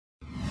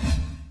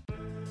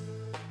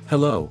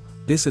Hello,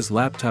 this is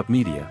Laptop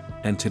Media,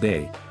 and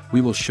today,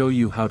 we will show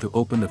you how to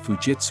open the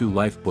Fujitsu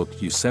LifeBook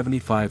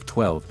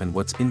U7512 and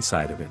what's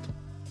inside of it.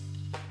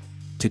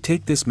 To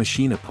take this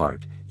machine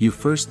apart, you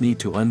first need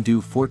to undo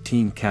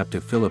 14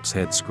 captive Phillips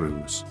head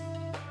screws.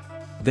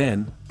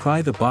 Then,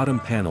 pry the bottom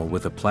panel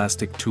with a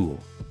plastic tool.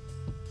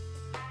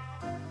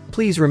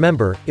 Please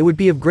remember, it would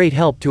be of great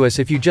help to us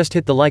if you just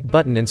hit the like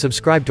button and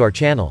subscribe to our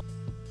channel.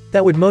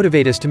 That would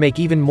motivate us to make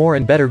even more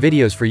and better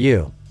videos for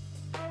you.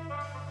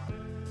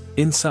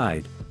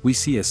 Inside, we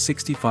see a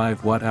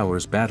 65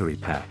 watt-hours battery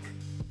pack.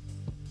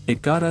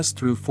 It got us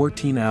through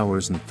 14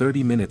 hours and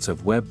 30 minutes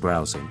of web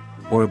browsing,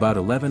 or about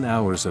 11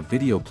 hours of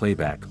video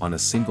playback on a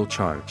single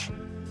charge.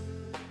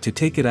 To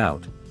take it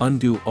out,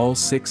 undo all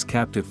 6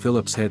 captive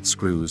Phillips head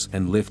screws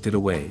and lift it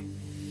away.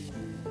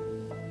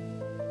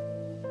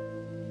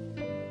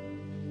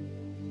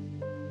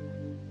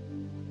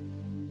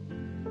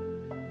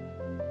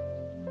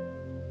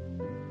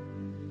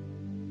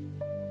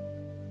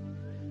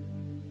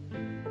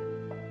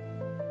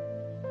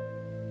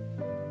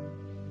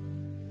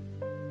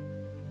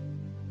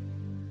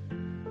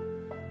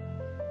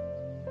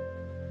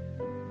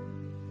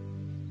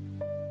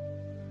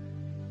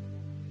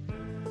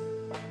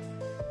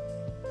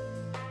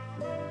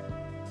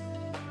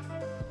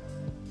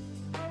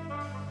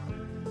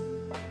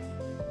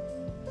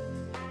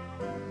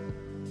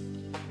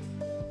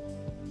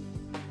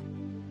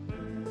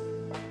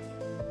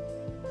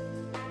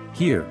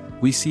 Here,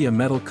 we see a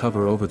metal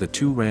cover over the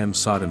 2 RAM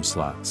SODIMM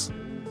slots.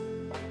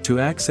 To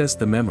access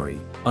the memory,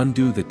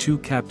 undo the 2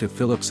 captive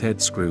Phillips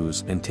head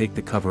screws and take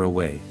the cover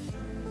away.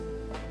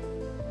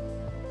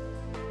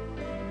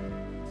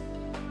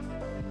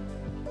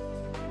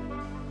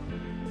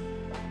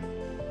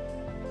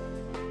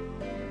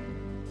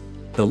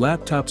 The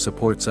laptop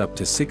supports up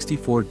to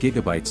 64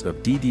 GB of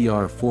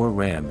DDR4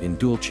 RAM in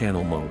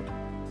dual-channel mode.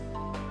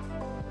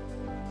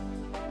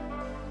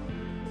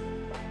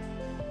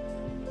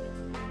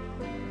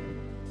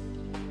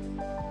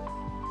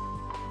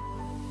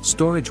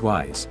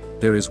 Storage-wise,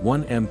 there is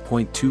one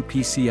M.2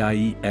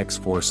 PCIe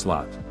X4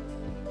 slot.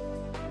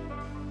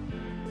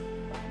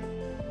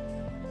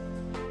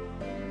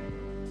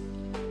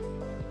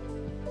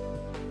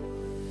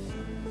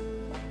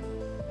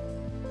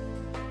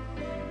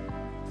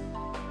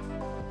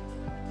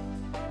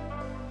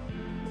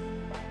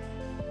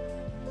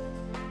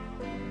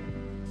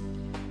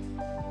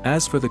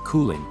 As for the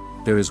cooling,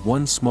 there is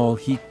one small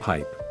heat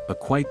pipe, a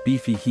quite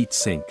beefy heat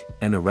sink,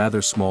 and a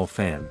rather small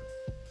fan.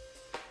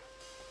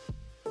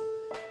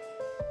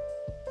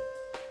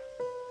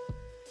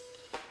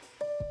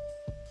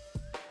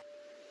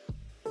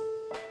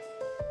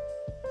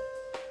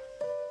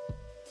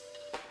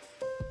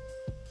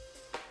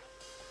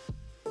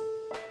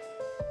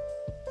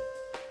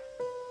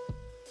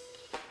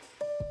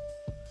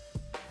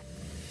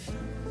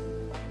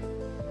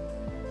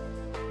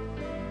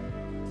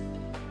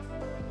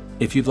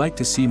 If you'd like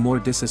to see more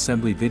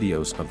disassembly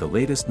videos of the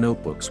latest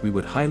notebooks, we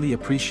would highly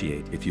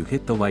appreciate if you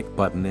hit the like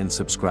button and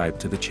subscribe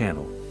to the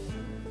channel.